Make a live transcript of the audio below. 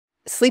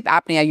sleep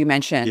apnea you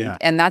mentioned, Yeah.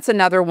 and that's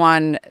another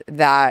one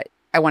that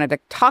I wanted to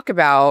talk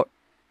about.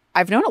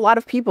 I've known a lot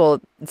of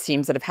people, it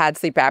seems, that have had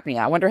sleep apnea.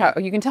 I wonder how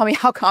you can tell me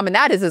how common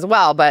that is as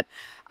well. But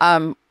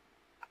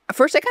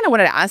first, I kind of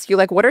wanted to ask you,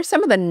 like, what are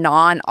some of the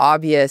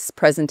non-obvious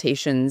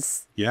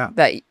presentations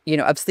that,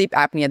 of sleep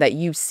apnea that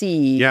you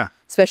see,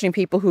 especially in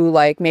people who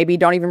like maybe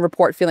don't even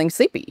report feeling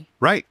sleepy?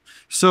 Right.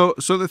 So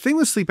the thing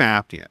with sleep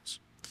apnea is,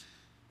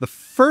 the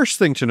first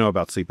thing to know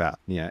about sleep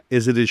apnea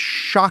is it is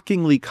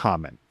shockingly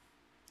common.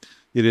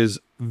 It is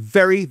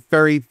very,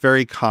 very,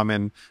 very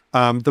common.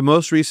 The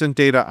most recent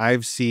data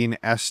I've seen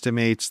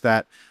estimates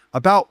that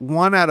about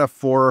 1 out of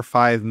 4 or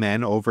 5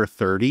 men over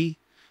 30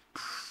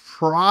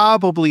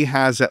 probably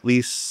has at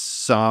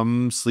least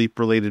some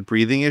sleep-related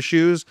breathing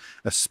issues,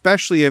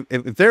 especially if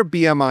their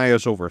BMI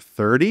is over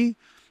 30,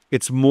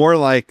 it's more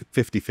like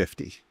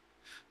 50-50.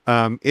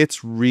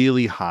 It's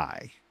really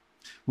high.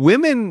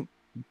 Women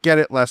get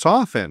it less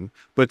often,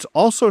 but it's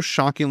also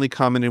shockingly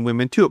common in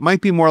women too. It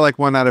might be more like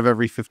 1 out of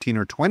every 15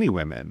 or 20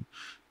 women.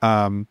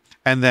 And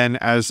then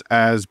as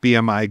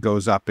BMI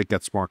goes up, it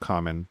gets more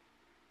common.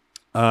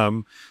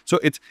 So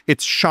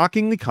it's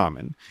shockingly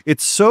common.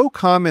 It's so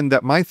common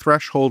that my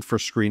threshold for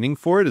screening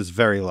for it is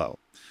very low,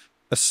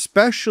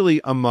 especially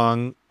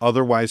among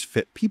otherwise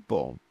fit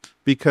people,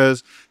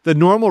 because the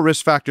normal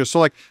risk factors.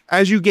 So like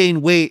as you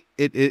gain weight,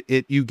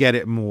 you get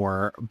it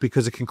more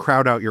because it can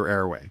crowd out your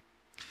airway.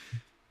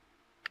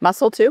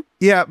 Muscle too?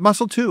 Yeah,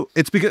 muscle too.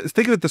 It's because,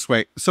 think of it this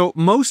way. So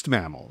most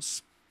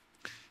mammals,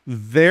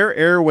 their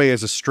airway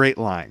is a straight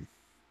line,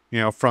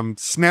 from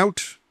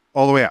snout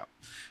all the way out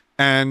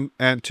and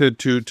to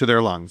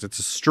their lungs. It's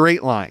a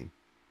straight line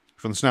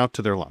from the snout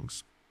to their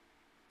lungs.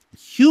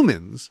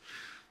 Humans,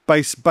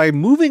 by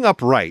moving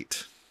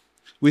upright,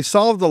 we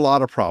solved a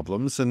lot of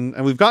problems and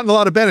we've gotten a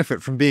lot of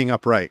benefit from being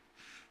upright.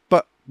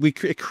 But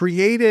it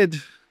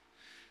created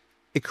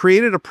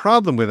a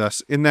problem with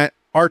us in that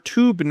our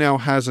tube now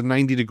has a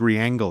 90-degree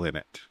angle in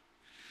it.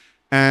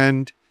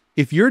 And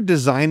if you're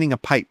designing a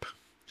pipe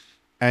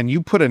and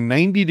you put a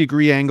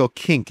 90-degree angle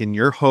kink in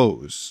your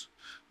hose,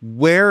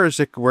 where is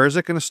it going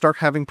to start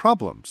having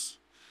problems?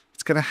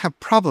 It's going to have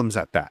problems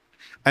at that.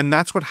 And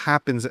that's what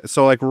happens.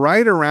 So like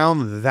right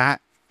around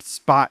that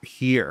spot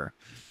here,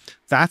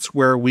 that's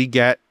where we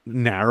get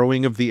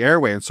narrowing of the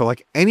airway. And so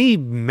like any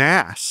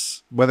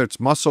mass, whether it's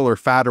muscle or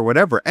fat or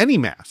whatever, any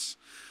mass.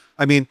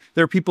 I mean,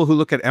 there are people who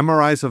look at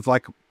MRIs of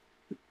like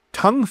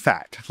tongue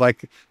fat,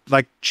 like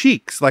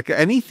cheeks, like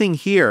anything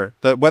here,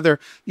 that whether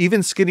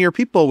even skinnier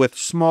people with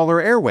smaller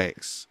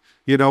airways,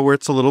 where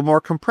it's a little more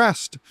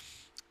compressed.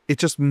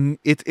 It's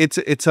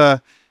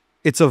a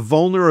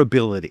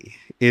vulnerability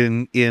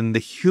in the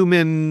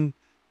human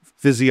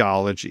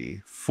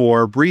physiology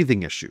for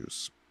breathing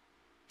issues.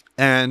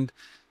 And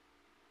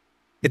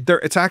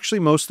it's actually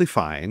mostly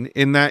fine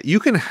in that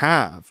you can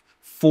have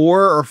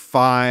 4 or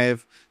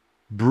 5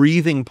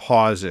 breathing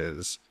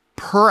pauses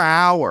per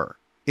hour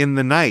in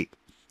the night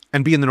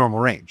and be in the normal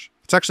range.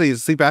 It's actually,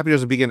 sleep apnea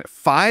doesn't begin at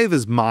 5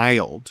 is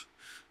mild,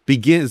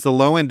 is the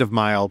low end of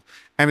mild.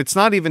 And it's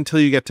not even until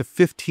you get to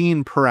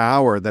 15 per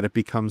hour that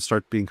it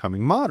starts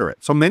becoming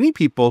moderate. So many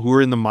people who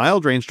are in the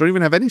mild range don't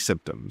even have any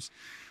symptoms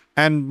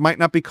and might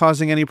not be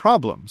causing any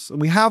problems.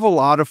 We have a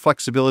lot of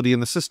flexibility in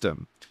the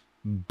system,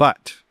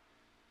 but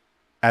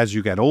as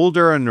you get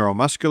older and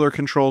neuromuscular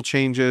control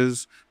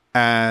changes,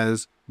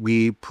 as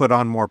we put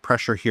on more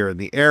pressure here in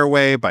the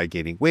airway by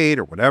gaining weight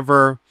or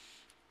whatever,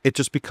 it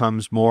just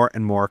becomes more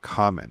and more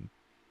common.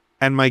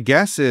 And my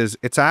guess is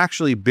it's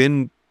actually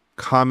been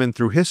common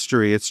through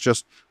history. It's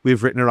just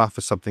we've written it off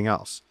as something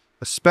else,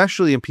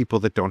 especially in people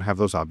that don't have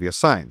those obvious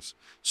signs.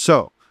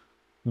 So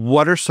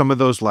what are some of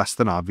those less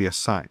than obvious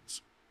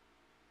signs?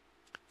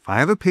 If I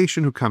have a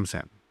patient who comes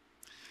in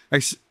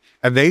and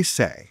they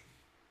say,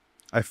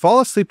 I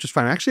fall asleep just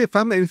fine. Actually, if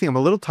I'm anything, I'm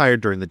a little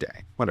tired during the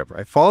day, whatever.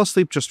 I fall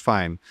asleep just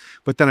fine,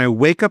 but then I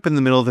wake up in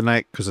the middle of the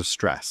night because of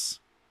stress.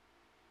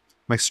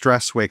 My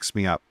stress wakes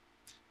me up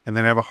and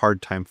then I have a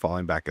hard time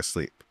falling back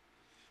asleep.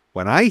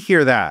 When I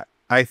hear that,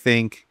 I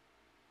think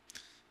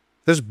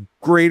there's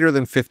greater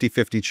than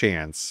 50-50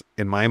 chance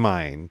in my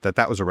mind that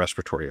that was a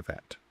respiratory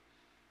event.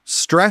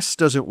 Stress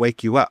doesn't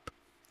wake you up.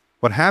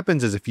 What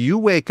happens is if you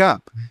wake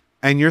up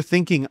and you're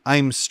thinking,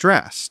 I'm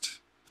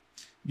stressed,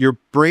 your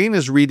brain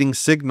is reading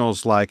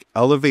signals like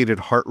elevated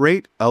heart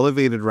rate,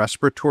 elevated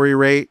respiratory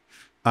rate,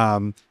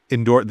 the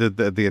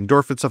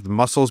endorphin stuff, the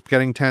muscles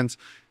getting tense.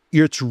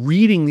 It's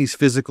reading these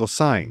physical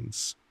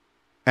signs.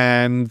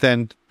 And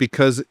then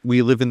because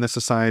we live in the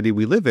society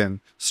we live in,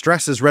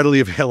 stress is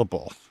readily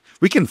available.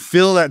 We can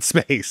fill that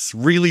space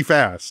really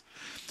fast.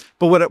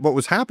 But what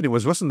was happening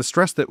wasn't the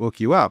stress that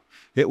woke you up.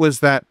 It was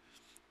that,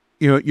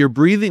 your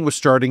breathing was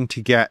starting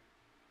to get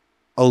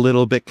a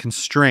little bit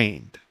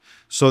constrained.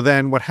 So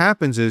then what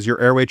happens is your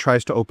airway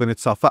tries to open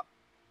itself up.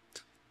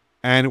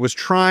 And it was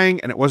trying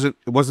and it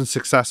wasn't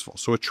successful.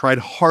 So it tried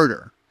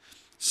harder.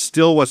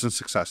 Still wasn't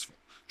successful.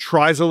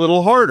 Tries a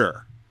little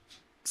harder.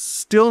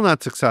 Still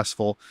not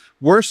successful.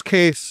 Worst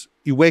case,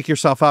 you wake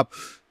yourself up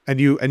and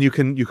you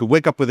can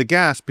wake up with a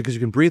gasp because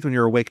you can breathe when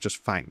you're awake just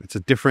fine. It's a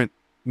different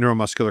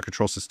neuromuscular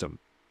control system.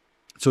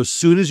 So as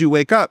soon as you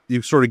wake up,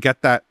 you sort of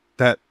get that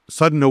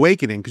sudden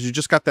awakening because you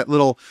just got that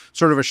little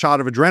sort of a shot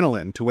of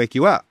adrenaline to wake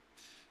you up.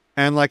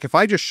 And like if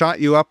I just shot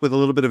you up with a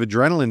little bit of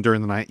adrenaline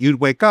during the night,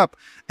 you'd wake up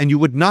and you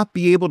would not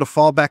be able to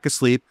fall back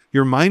asleep.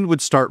 Your mind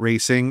would start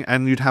racing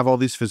and you'd have all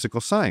these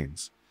physical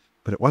signs.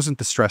 But it wasn't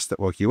the stress that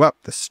woke you up.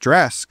 The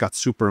stress got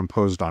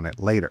superimposed on it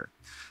later.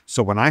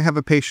 So when I have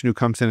a patient who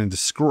comes in and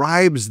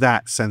describes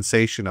that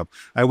sensation of,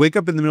 I wake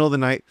up in the middle of the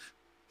night,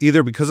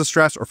 either because of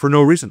stress or for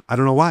no reason, I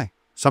don't know why.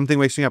 Something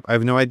wakes me up. I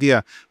have no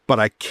idea, but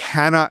I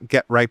cannot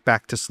get right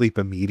back to sleep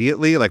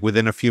immediately, like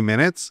within a few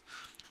minutes.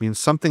 I mean,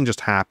 something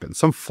just happened.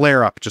 Some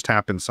flare up just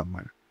happened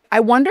somewhere. I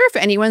wonder if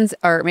anyone's,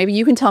 or maybe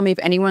you can tell me if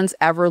anyone's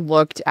ever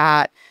looked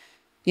at,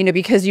 you know,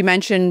 because you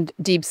mentioned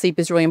deep sleep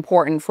is really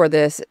important for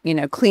this, you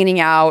know, cleaning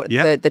out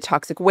the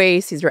toxic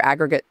waste. These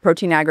are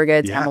protein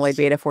aggregates, amyloid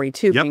beta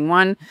 42 being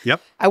one.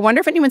 I wonder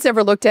if anyone's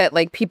ever looked at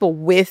like people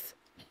with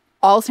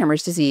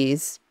Alzheimer's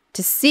disease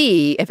to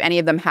see if any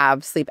of them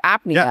have sleep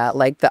apnea,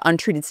 like the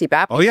untreated sleep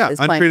apnea. Oh yeah,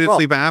 untreated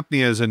sleep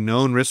apnea is a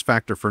known risk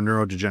factor for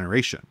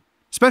neurodegeneration,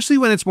 especially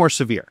when it's more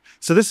severe.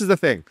 So this is the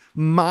thing.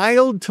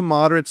 Mild to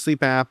moderate sleep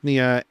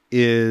apnea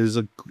is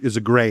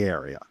a gray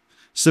area.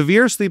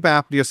 Severe sleep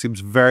apnea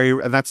seems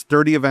and that's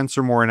 30 events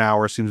or more an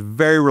hour, seems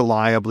very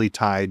reliably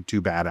tied to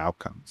bad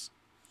outcomes.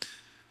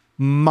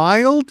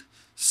 Mild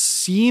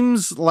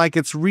seems like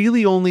it's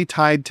really only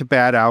tied to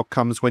bad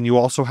outcomes when you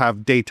also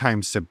have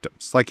daytime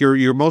symptoms. Like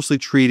you're mostly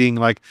treating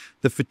like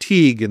the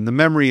fatigue and the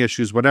memory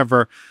issues,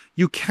 whatever.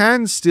 You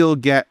can still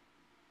get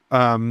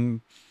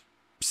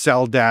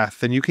cell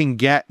death and you can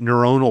get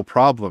neuronal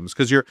problems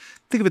because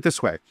think of it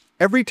this way.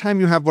 Every time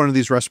you have one of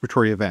these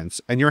respiratory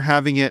events and you're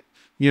having it,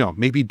 you know,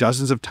 maybe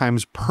dozens of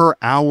times per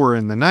hour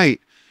in the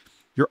night,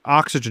 your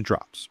oxygen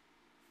drops.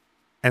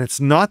 And it's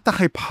not the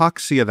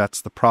hypoxia that's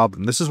the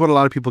problem. This is what a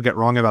lot of people get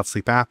wrong about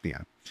sleep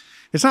apnea.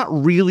 It's not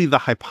really the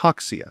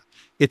hypoxia.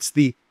 It's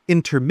the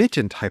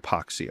intermittent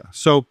hypoxia.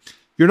 So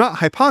you're not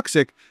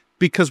hypoxic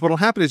because what will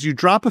happen is you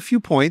drop a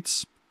few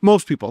points.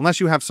 Most people, unless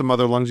you have some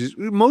other lung disease,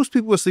 most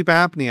people with sleep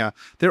apnea,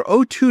 their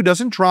O2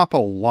 doesn't drop a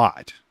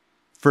lot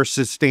for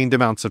sustained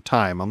amounts of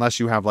time, unless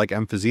you have like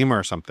emphysema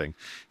or something.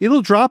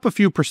 It'll drop a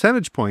few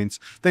percentage points,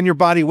 then your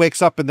body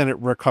wakes up and then it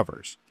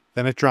recovers.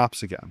 Then it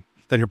drops again.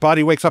 Then your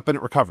body wakes up and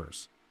it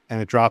recovers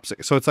and it drops.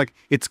 So it's like,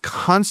 it's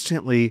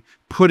constantly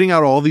putting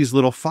out all these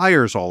little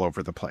fires all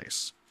over the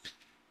place.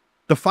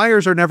 The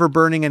fires are never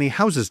burning any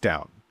houses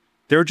down.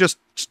 They're just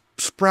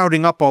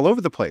sprouting up all over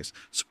the place.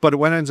 But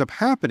what ends up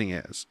happening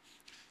is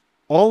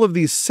all of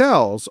these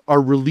cells are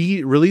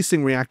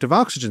releasing reactive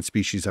oxygen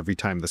species every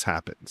time this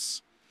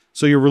happens.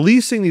 So you're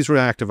releasing these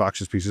reactive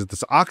oxygen species,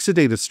 this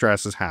oxidative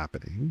stress is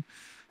happening,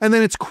 and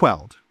then it's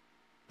quelled.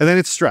 And then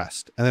it's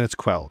stressed, and then it's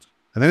quelled.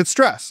 And then it's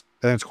stressed,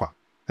 and then it's quelled.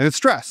 And it's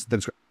stressed, then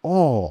it's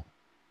all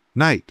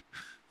night,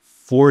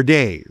 for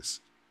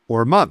days,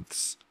 or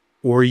months,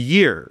 or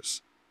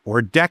years,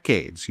 or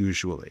decades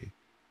usually.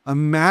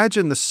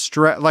 Imagine the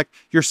stress, like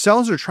your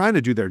cells are trying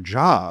to do their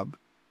job,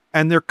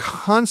 and they're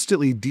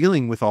constantly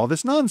dealing with all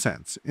this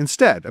nonsense.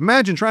 Instead,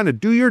 imagine trying to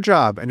do your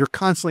job and you're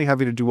constantly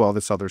having to do all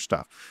this other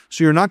stuff.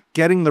 So you're not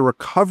getting the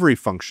recovery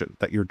function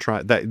that you're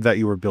that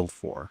you were built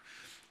for.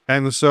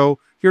 And so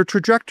your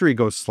trajectory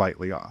goes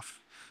slightly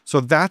off. So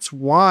that's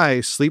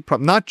why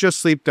not just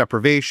sleep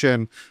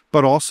deprivation,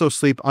 but also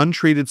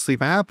untreated sleep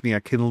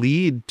apnea can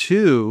lead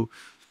to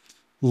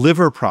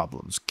liver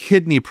problems,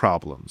 kidney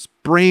problems,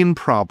 brain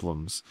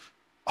problems,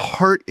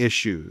 heart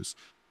issues,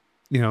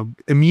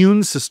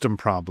 immune system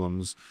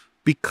problems,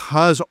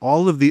 because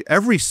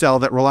every cell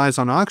that relies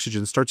on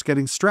oxygen starts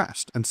getting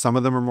stressed, and some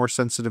of them are more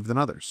sensitive than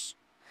others.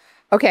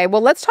 Okay,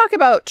 well, let's talk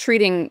about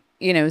treating,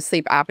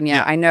 sleep apnea.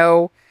 Yeah. I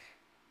know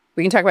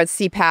we can talk about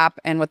CPAP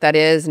and what that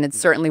is, and it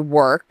certainly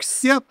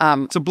works. Yep,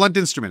 it's a blunt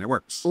instrument. It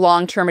works.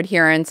 Long-term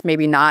adherence,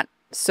 maybe not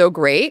so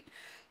great.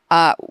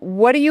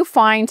 What do you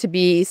find to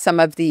be some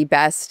of the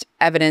best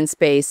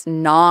evidence-based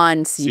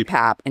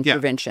non-CPAP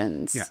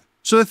interventions? Yeah.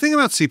 So the thing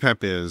about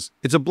CPAP is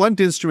it's a blunt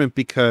instrument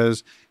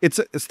because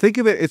think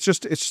of it, it's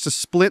just a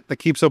split that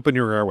keeps open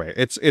your airway.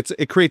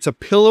 It creates a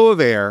pillow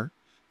of air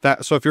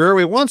so if your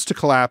airway wants to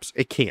collapse,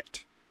 it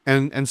can't.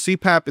 And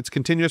CPAP, it's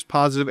continuous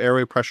positive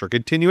airway pressure.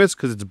 Continuous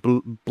because it's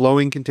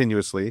blowing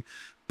continuously.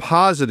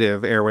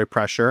 Positive airway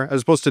pressure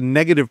as opposed to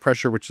negative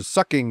pressure, which is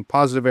sucking.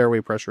 Positive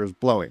airway pressure is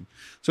blowing.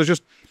 So it's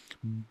just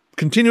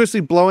continuously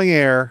blowing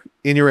air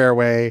in your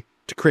airway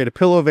to create a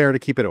pillow of air to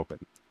keep it open.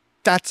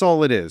 That's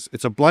all it is.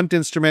 It's a blunt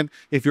instrument.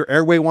 If your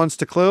airway wants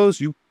to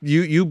close,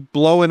 you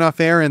blow enough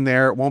air in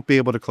there, it won't be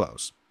able to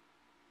close.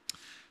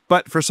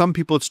 But for some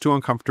people, it's too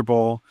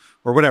uncomfortable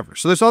or whatever.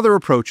 So there's other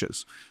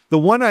approaches. The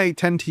one I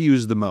tend to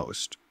use the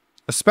most,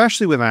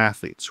 especially with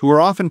athletes who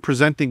are often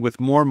presenting with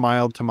more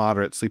mild to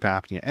moderate sleep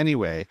apnea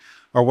anyway,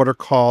 are what are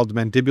called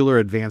mandibular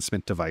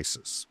advancement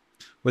devices.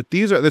 What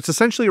these are, it's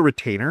essentially a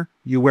retainer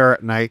you wear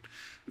at night.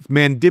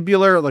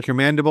 Mandibular, like your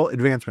mandible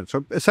advancement.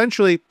 So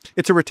essentially,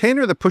 it's a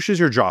retainer that pushes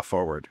your jaw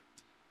forward.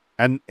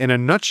 And in a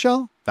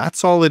nutshell,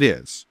 that's all it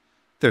is.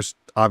 There's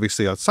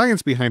obviously a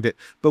science behind it,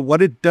 but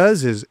what it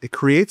does is it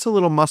creates a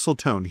little muscle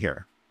tone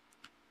here,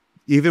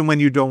 even when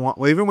you don't want,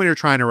 well, even when you're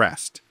trying to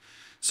rest.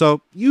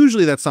 So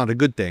usually that's not a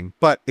good thing,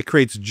 but it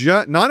creates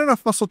not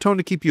enough muscle tone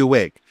to keep you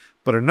awake,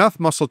 but enough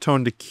muscle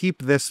tone to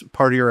keep this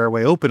part of your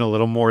airway open a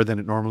little more than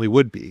it normally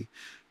would be.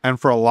 And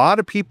for a lot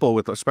of people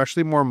with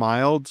especially more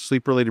mild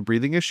sleep-related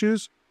breathing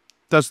issues,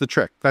 does the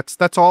trick.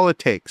 That's all it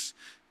takes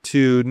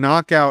to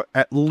knock out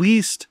at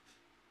least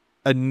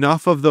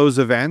enough of those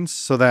events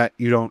so that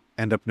you don't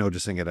end up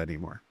noticing it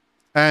anymore.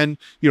 And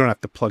you don't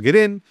have to plug it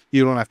in.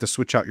 You don't have to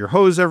switch out your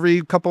hose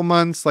every couple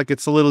months. Like,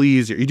 it's a little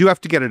easier. You do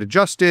have to get it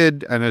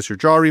adjusted. And as your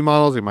jaw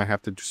remodels, you might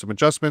have to do some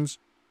adjustments.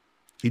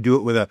 You do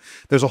it with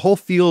there's a whole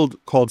field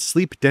called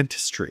sleep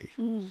dentistry.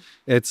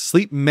 It's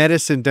sleep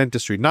medicine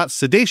dentistry, not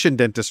sedation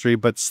dentistry,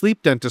 but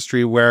sleep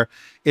dentistry, where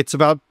it's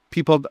about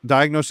people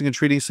diagnosing and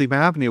treating sleep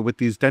apnea with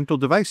these dental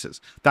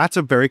devices. That's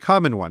a very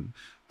common one.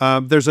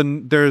 There's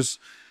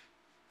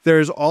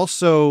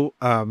also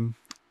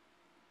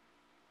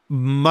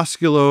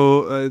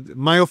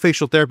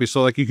myofascial therapy.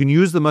 So like, you can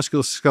use the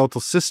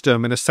musculoskeletal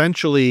system and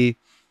essentially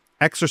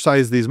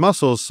exercise these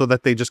muscles so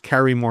that they just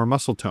carry more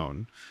muscle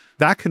tone.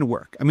 That can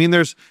work. I mean,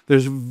 there's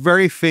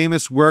very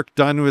famous work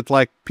done with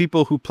like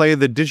people who play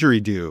the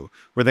didgeridoo,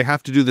 where they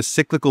have to do the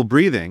cyclical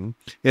breathing.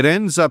 It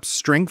ends up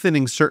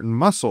strengthening certain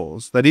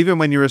muscles that even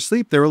when you're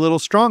asleep, they're a little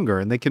stronger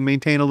and they can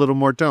maintain a little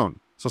more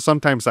tone. So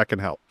sometimes that can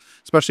help,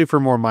 especially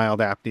for more mild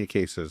apnea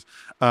cases.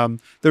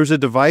 There's a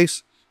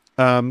device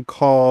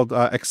called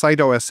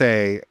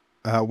Excite-OSA,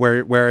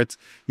 where it's,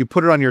 you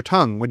put it on your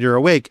tongue when you're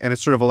awake, and it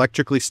sort of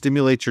electrically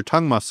stimulates your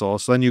tongue muscle.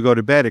 So then you go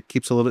to bed, it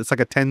keeps a little, it's like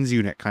a TENS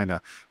unit kind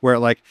of,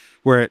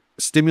 where it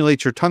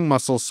stimulates your tongue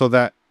muscles so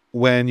that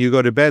when you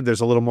go to bed,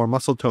 there's a little more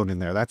muscle tone in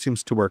there. That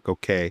seems to work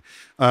okay.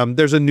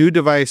 There's a new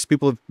device,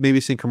 people have maybe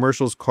seen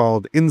commercials,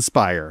 called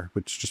Inspire,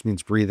 which just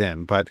means breathe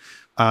in, but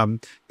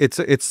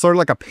it's sort of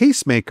like a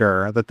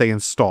pacemaker that they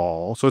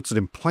install. So it's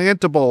an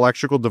implantable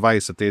electrical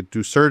device that they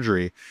do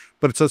surgery,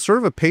 but it's a sort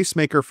of a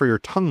pacemaker for your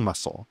tongue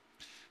muscle.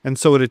 And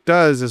so what it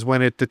does is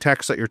when it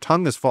detects that your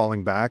tongue is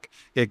falling back,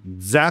 it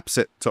zaps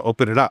it to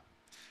open it up.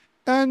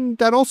 And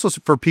that also,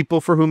 for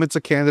people for whom it's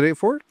a candidate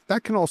for it,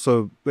 that can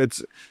also,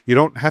 you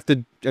don't have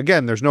to,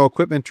 again, there's no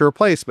equipment to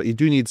replace, but you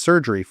do need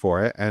surgery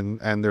for it.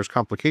 And there's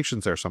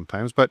complications there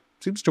sometimes, but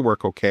it seems to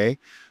work okay.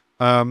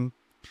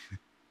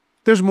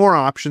 There's more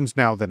options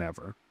now than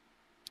ever.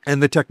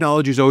 And the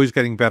technology is always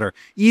getting better.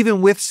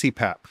 Even with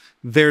CPAP,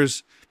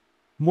 there's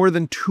more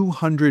than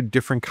 200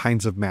 different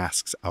kinds of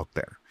masks out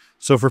there.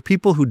 So for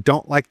people who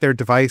don't like their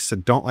device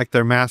and don't like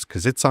their mask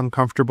because it's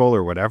uncomfortable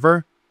or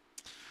whatever,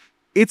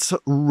 it's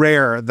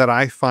rare that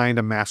I find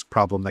a mask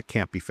problem that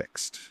can't be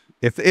fixed,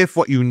 if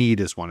what you need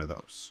is one of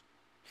those.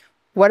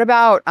 What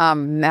about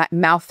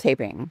mouth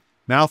taping?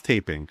 Mouth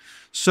taping.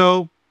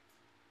 So,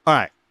 all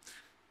right.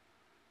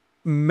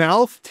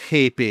 Mouth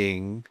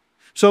taping.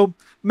 So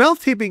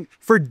mouth taping,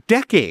 for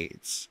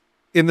decades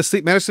in the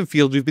sleep medicine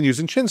field, we've been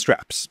using chin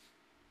straps.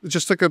 It's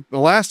just like an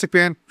elastic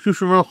band,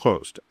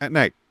 closed at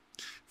night.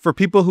 For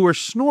people who are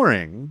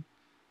snoring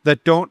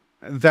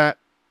where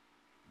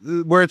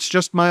it's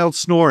just mild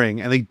snoring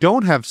and they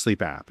don't have sleep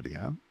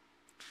apnea,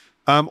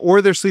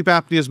 or their sleep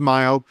apnea is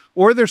mild,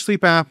 or their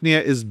sleep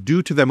apnea is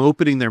due to them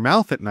opening their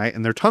mouth at night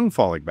and their tongue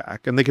falling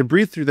back, and they can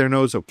breathe through their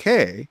nose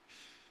okay,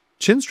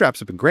 chin straps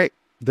have been great.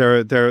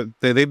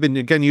 They've been,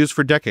 again, used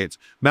for decades.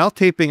 Mouth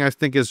taping, I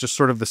think, is just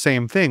sort of the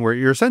same thing, where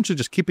you're essentially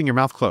just keeping your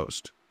mouth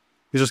closed.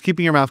 You're just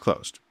keeping your mouth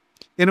closed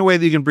in a way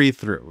that you can breathe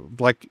through.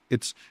 Like,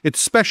 it's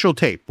special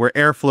tape where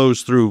air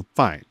flows through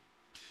fine.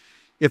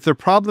 If the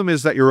problem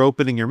is that you're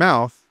opening your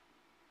mouth,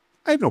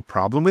 I have no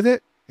problem with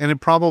it. And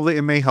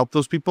it may help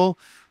those people.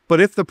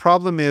 But if the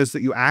problem is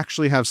that you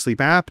actually have sleep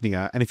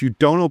apnea, and if you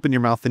don't open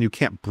your mouth, then you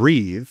can't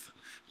breathe,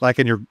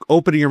 and you're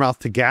opening your mouth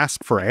to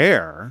gasp for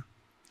air,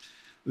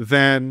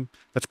 then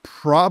that's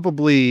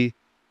probably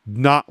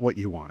not what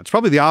you want. It's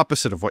probably the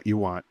opposite of what you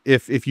want.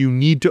 If you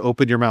need to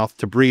open your mouth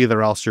to breathe,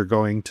 or else you're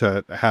going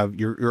to have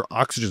your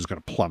oxygen is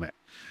going to plummet.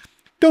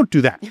 Don't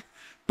do that.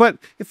 But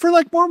for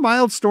more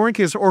mild snoring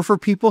cases, or for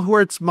people who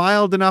it's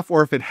mild enough,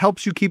 or if it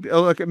helps you keep,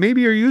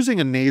 maybe you're using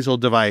a nasal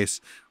device,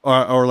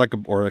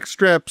 or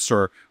strips,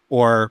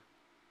 or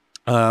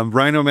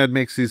Rhinomed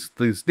makes these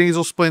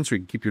nasal splints where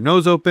you can keep your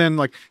nose open.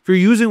 If you're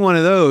using one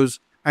of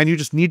those and you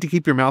just need to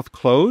keep your mouth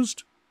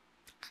closed,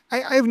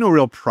 I have no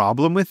real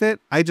problem with it.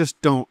 I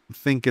just don't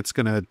think it's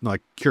going to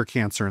cure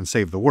cancer and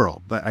save the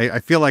world. But I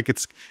feel like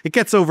it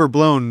gets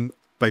overblown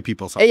by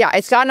people sometimes. Yeah,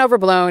 it's gotten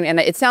overblown, and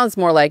it sounds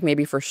more like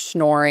maybe for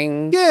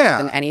snoring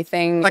than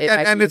anything.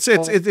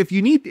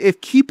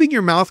 If keeping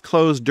your mouth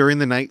closed during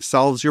the night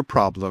solves your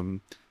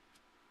problem,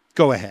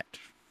 go ahead.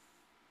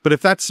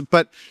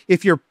 But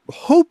if you're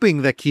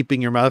hoping that keeping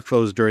your mouth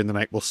closed during the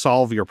night will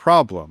solve your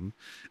problem,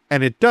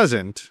 and it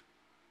doesn't,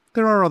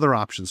 there are other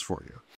options for you.